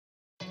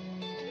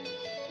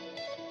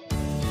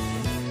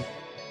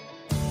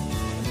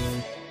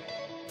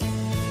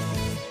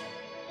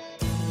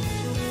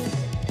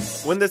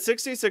When the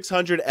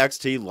 6600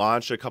 XT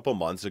launched a couple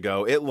months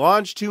ago, it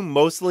launched to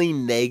mostly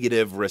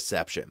negative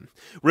reception.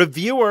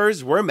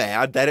 Reviewers were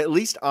mad that at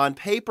least on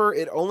paper,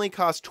 it only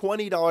cost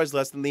 $20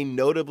 less than the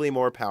notably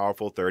more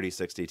powerful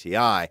 3060 Ti,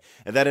 and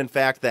that in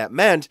fact that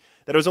meant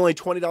that it was only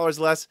 $20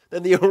 less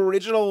than the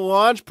original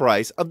launch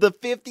price of the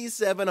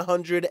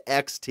 5700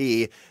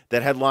 XT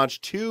that had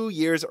launched 2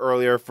 years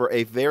earlier for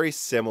a very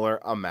similar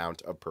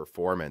amount of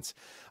performance.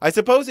 I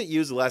suppose it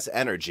used less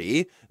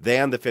energy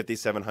than the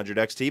 5700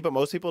 XT, but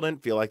most people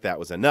didn't feel like that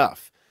was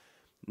enough.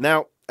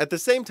 Now, at the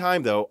same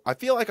time though, I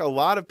feel like a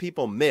lot of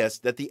people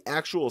missed that the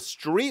actual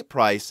street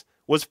price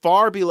was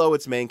far below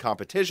its main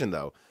competition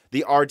though,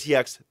 the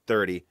RTX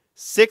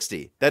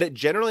 3060, that it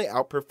generally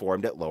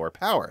outperformed at lower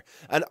power.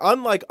 And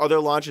unlike other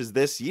launches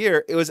this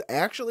year, it was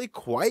actually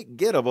quite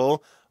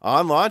gettable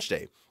on launch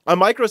day. A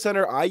micro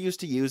center I used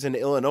to use in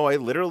Illinois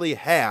literally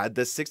had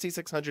the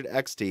 6600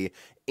 XT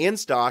in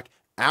stock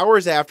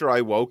hours after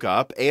I woke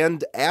up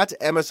and at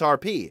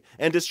MSRP,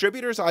 and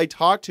distributors I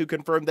talked to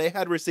confirmed they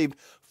had received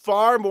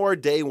far more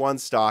day one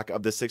stock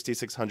of the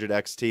 6600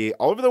 XT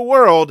all over the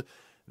world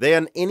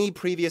than any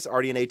previous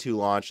RDNA 2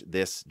 launch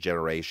this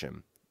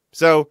generation.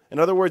 So, in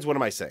other words, what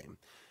am I saying?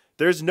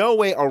 There's no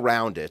way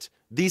around it.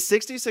 The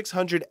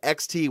 6600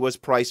 XT was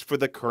priced for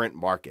the current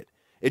market.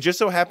 It just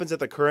so happens that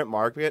the current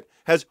market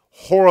has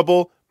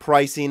horrible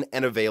pricing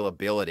and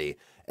availability.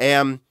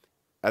 And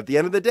at the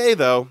end of the day,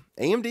 though,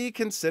 AMD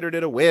considered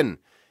it a win.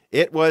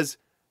 It was,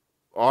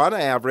 on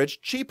average,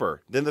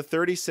 cheaper than the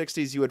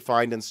 3060s you would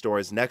find in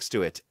stores next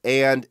to it,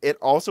 and it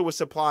also was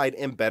supplied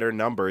in better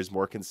numbers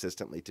more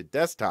consistently to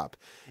desktop.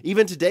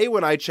 Even today,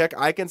 when I check,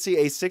 I can see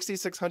a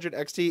 6600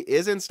 XT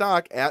is in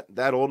stock at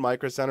that old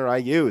Micro Center I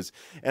use,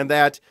 and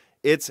that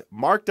it's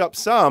marked up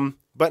some,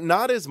 but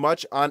not as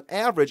much on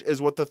average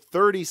as what the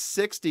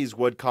 3060s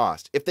would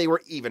cost if they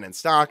were even in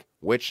stock,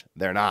 which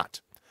they're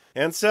not.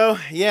 And so,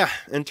 yeah,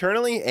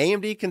 internally,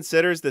 AMD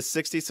considers the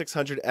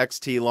 6600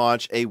 XT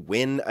launch a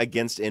win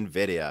against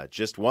Nvidia,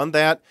 just one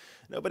that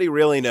nobody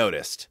really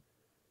noticed.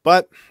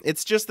 But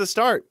it's just the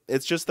start.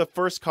 It's just the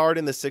first card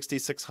in the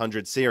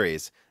 6600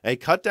 series. A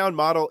cut-down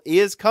model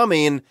is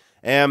coming,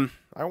 and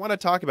I want to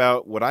talk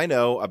about what I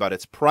know about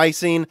its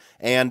pricing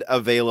and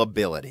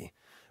availability.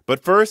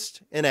 But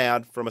first, an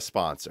ad from a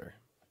sponsor.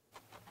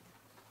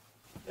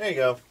 There you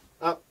go.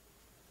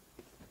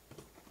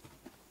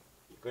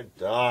 Good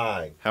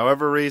dog.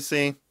 However,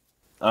 Reese,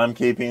 I'm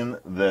keeping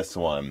this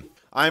one.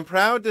 I'm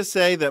proud to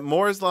say that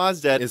Moore's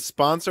Law's Dead is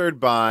sponsored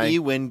by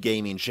eWin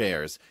Gaming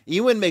Chairs.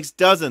 eWin makes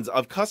dozens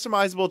of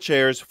customizable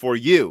chairs for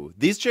you.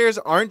 These chairs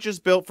aren't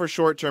just built for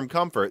short-term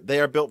comfort, they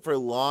are built for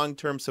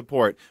long-term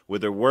support,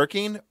 whether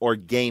working or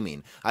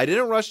gaming. I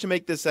didn't rush to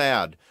make this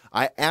ad.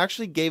 I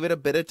actually gave it a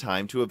bit of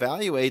time to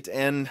evaluate,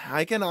 and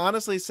I can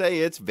honestly say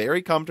it's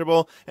very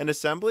comfortable, and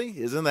assembly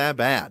isn't that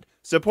bad.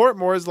 Support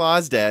Moore's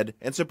Law's Dead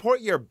and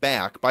support your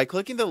back by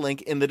clicking the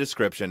link in the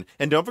description.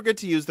 And don't forget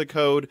to use the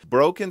code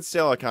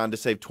BrokenSilicon to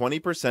save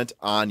 20%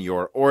 on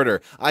your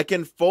order. I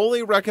can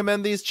fully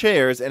recommend these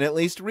chairs, and at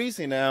least Reese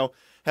now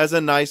has a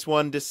nice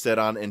one to sit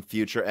on in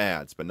future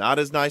ads, but not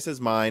as nice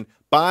as mine.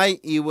 Buy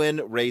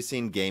eWin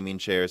Racing Gaming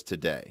Chairs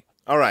today.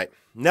 All right,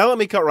 now let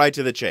me cut right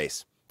to the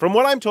chase. From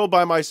what I'm told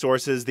by my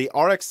sources, the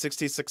RX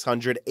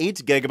 6600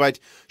 8GB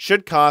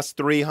should cost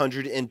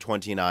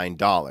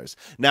 $329.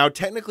 Now,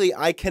 technically,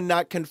 I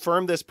cannot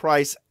confirm this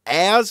price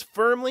as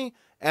firmly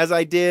as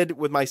I did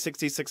with my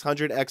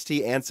 6600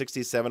 XT and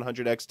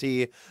 6700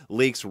 XT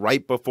leaks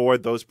right before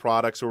those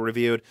products were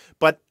reviewed,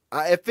 but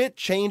if it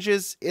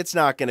changes, it's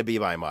not going to be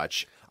by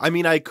much. I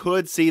mean, I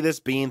could see this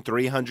being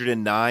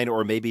 $309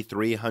 or maybe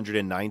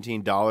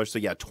 $319, so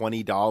yeah,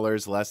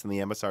 $20 less than the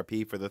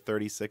MSRP for the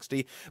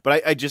 3060,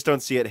 but I just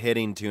don't see it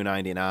hitting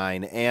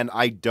 $299, and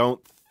I don't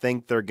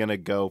think they're going to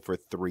go for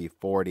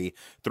 $340,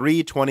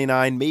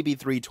 $329, maybe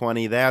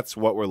 $320. That's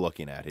what we're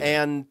looking at here.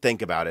 And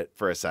think about it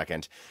for a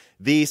second.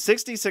 The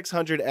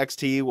 6600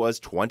 XT was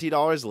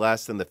 $20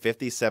 less than the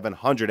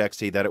 5700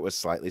 XT that it was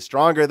slightly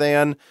stronger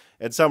than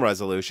at some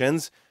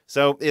resolutions.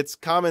 So it's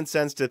common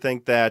sense to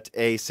think that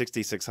a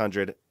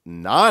 6600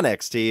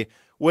 non-XT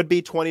would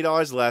be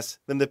 $20 less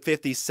than the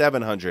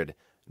 5700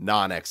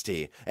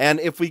 non-XT. And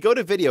if we go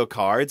to video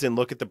cards and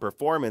look at the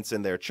performance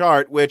in their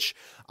chart, which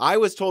I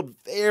was told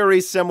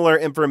very similar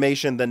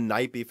information the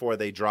night before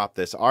they dropped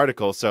this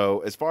article, so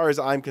as far as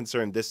I'm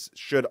concerned, this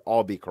should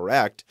all be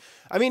correct.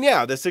 I mean,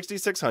 yeah, the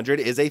 6600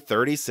 is a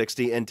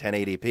 3060 in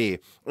 1080p,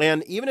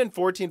 and even in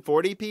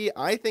 1440p,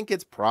 I think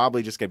it's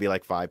probably just going to be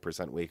like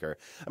 5% weaker.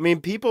 I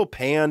mean, people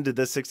panned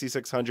the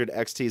 6600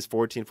 XT's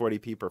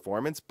 1440p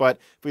performance, but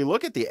if we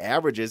look at the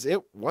averages,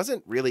 it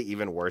wasn't really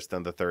even worse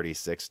than the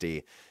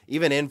 3060,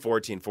 even in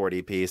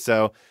 1440p.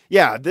 So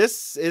yeah,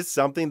 this is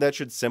something that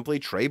should simply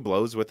trade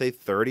blows with a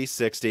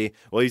 3060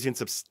 while using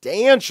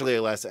substantially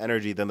less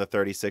energy than the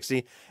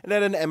 3060 and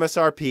at an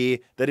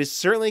MSRP that is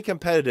certainly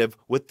competitive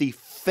with the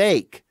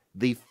fake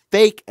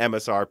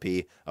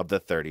MSRP of the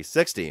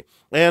 3060.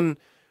 And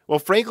Well,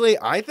 frankly,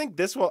 I think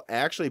this will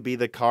actually be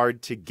the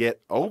card to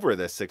get over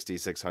the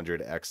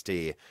 6600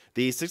 XT.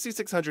 The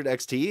 6600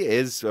 XT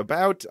is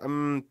about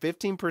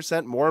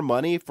 15% more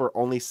money for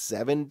only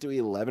 7 to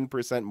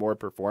 11% more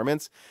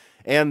performance.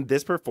 And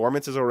this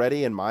performance is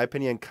already, in my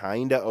opinion,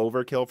 kind of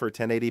overkill for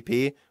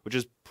 1080p, which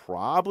is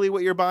probably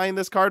what you're buying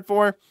this card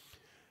for.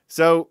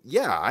 So,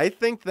 yeah, I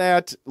think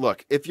that,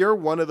 look, if you're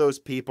one of those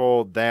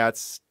people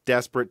that's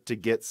desperate to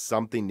get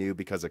something new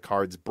because a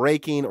card's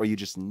breaking or you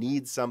just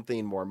need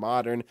something more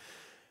modern,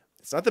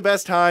 it's not the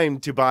best time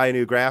to buy a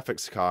new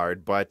graphics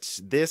card,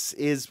 but this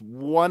is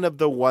one of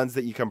the ones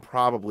that you can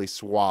probably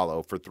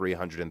swallow for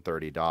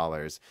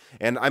 $330.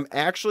 And I'm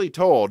actually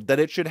told that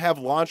it should have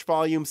launch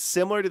volume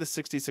similar to the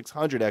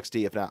 6600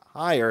 XT, if not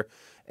higher,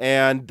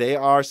 and they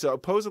are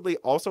supposedly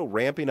also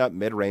ramping up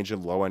mid-range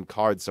and low-end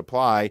card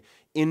supply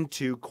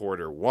into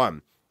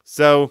Q1.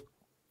 So,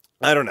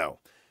 I don't know.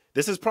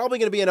 This is probably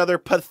going to be another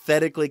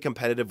pathetically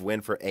competitive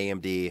win for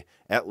AMD,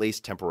 at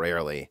least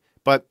temporarily.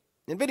 But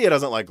Nvidia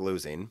doesn't like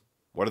losing.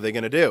 What are they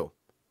going to do?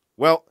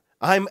 Well,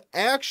 I'm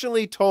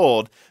actually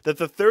told that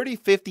the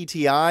 3050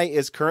 Ti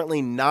is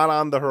currently not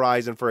on the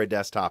horizon for a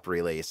desktop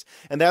release,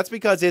 and that's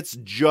because it's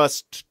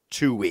just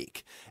too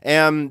weak.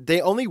 And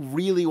they only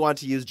really want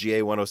to use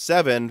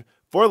GA107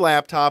 for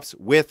laptops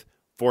with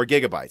 4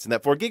 gigabytes, and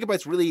that 4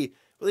 gigabytes really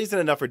isn't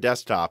enough for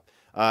desktop.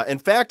 In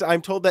fact,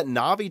 I'm told that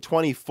Navi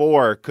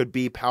 24 could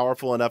be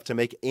powerful enough to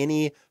make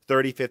any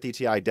 3050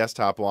 Ti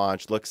desktop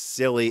launch look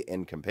silly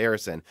in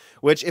comparison,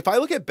 which if I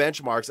look at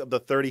benchmarks of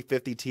the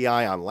 3050 Ti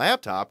on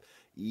laptop,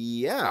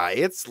 yeah,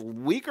 it's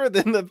weaker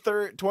than the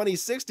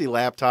 2060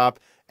 laptop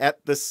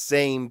at the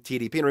same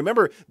TDP. And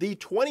remember, the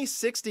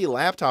 2060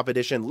 laptop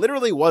edition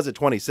literally was a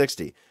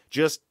 2060,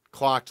 just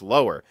clocked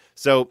lower.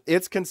 So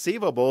it's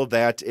conceivable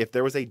that if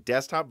there was a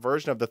desktop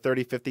version of the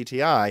 3050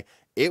 Ti,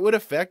 it would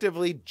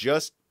effectively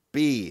just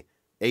be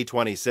a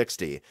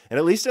 2060. And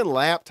at least in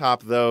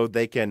laptop, though,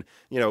 they can,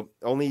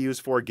 only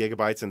use 4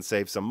 gigabytes and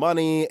save some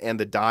money, and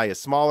the die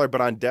is smaller. But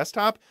on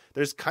desktop,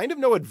 there's kind of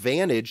no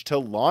advantage to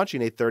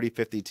launching a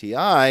 3050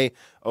 Ti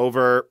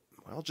over,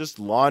 well, just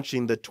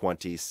launching the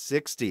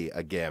 2060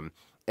 again.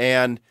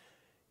 And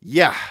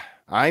yeah,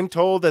 I'm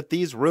told that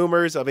these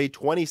rumors of a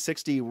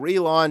 2060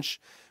 relaunch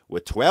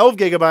with 12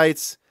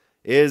 gigabytes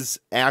is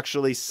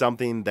actually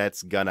something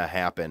that's gonna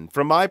happen.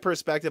 From my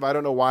perspective, I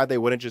don't know why they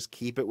wouldn't just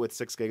keep it with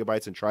 6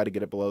 gigabytes and try to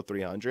get it below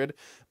 300,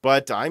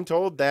 but I'm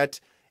told that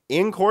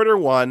in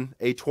Q1,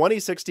 a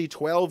 2060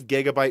 12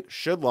 gigabyte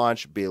should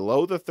launch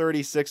below the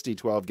 3060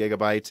 12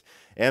 gigabyte,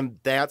 and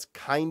that's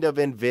kind of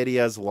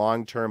Nvidia's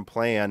long-term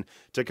plan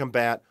to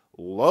combat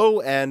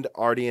low-end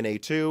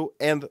RDNA 2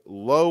 and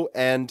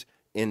low-end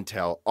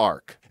Intel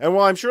Arc. And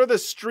while I'm sure the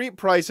street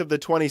price of the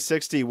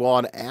 2060 will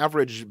on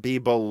average be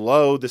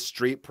below the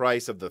street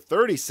price of the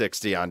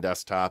 3060 on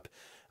desktop,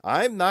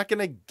 I'm not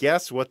going to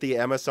guess what the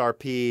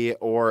MSRP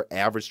or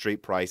average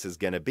street price is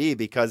going to be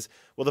because,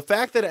 well, the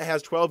fact that it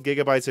has 12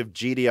 gigabytes of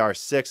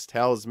GDR6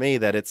 tells me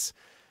that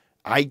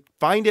I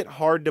find it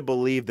hard to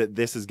believe that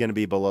this is going to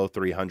be below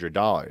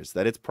 $300,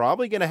 that it's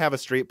probably going to have a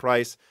street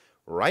price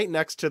right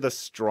next to the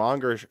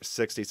stronger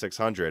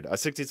 6600, a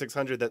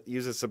 6600 that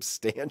uses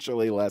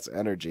substantially less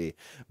energy,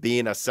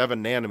 being a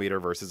 7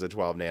 nanometer versus a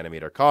 12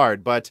 nanometer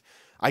card. But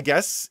I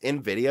guess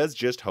Nvidia's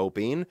just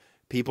hoping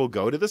people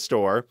go to the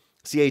store,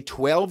 see a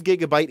 12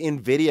 gigabyte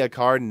Nvidia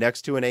card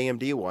next to an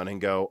AMD one and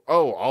go,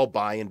 oh, I'll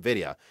buy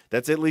Nvidia.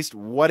 That's at least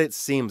what it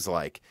seems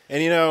like.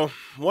 And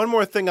one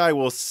more thing I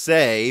will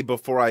say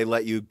before I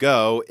let you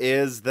go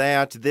is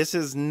that this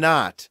is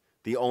not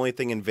the only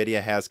thing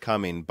Nvidia has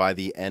coming by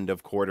the end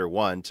of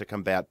Q1 to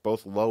combat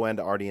both low-end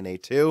RDNA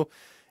 2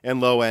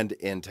 and low-end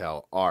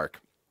Intel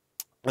Arc.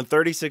 The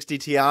 3060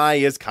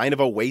 Ti is kind of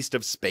a waste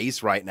of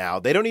space right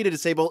now. They don't need to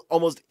disable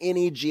almost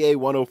any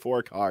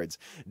GA104 cards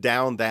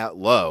down that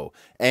low,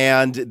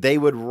 and they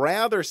would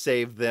rather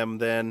save them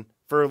than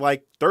for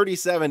like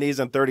 3070s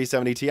and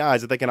 3070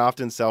 Ti's that they can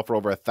often sell for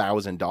over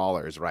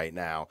 $1,000 right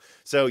now.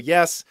 So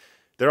yes,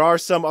 there are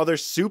some other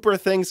super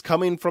things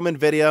coming from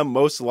Nvidia,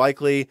 most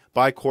likely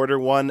by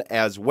Q1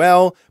 as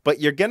well, but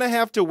you're going to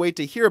have to wait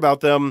to hear about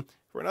them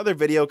for another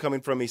video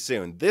coming from me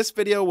soon. This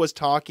video was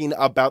talking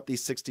about the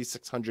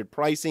 6600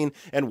 pricing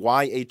and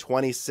why a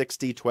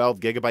 2060 12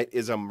 gigabyte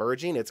is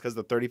emerging. It's because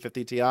the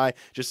 3050 Ti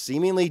just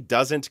seemingly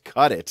doesn't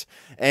cut it.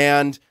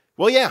 And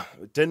well, yeah,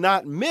 to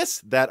not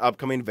miss that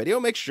upcoming video,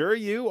 make sure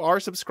you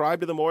are subscribed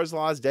to the Moore's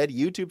Law is Dead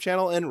YouTube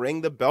channel and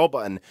ring the bell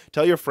button.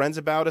 Tell your friends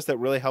about us. That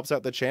really helps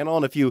out the channel.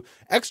 And if you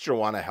extra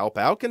want to help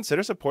out,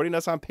 consider supporting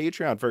us on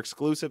Patreon for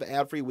exclusive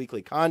ad-free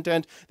weekly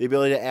content, the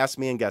ability to ask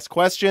me and guest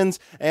questions.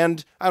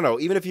 And I don't know,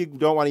 even if you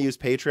don't want to use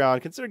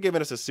Patreon, consider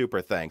giving us a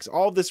super thanks.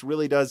 All of this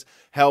really does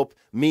help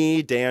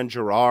me, Dan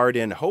Gerard,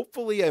 and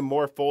hopefully a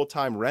more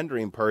full-time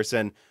rendering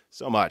person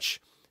so much.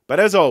 But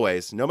as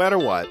always, no matter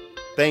what,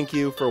 thank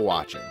you for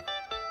watching.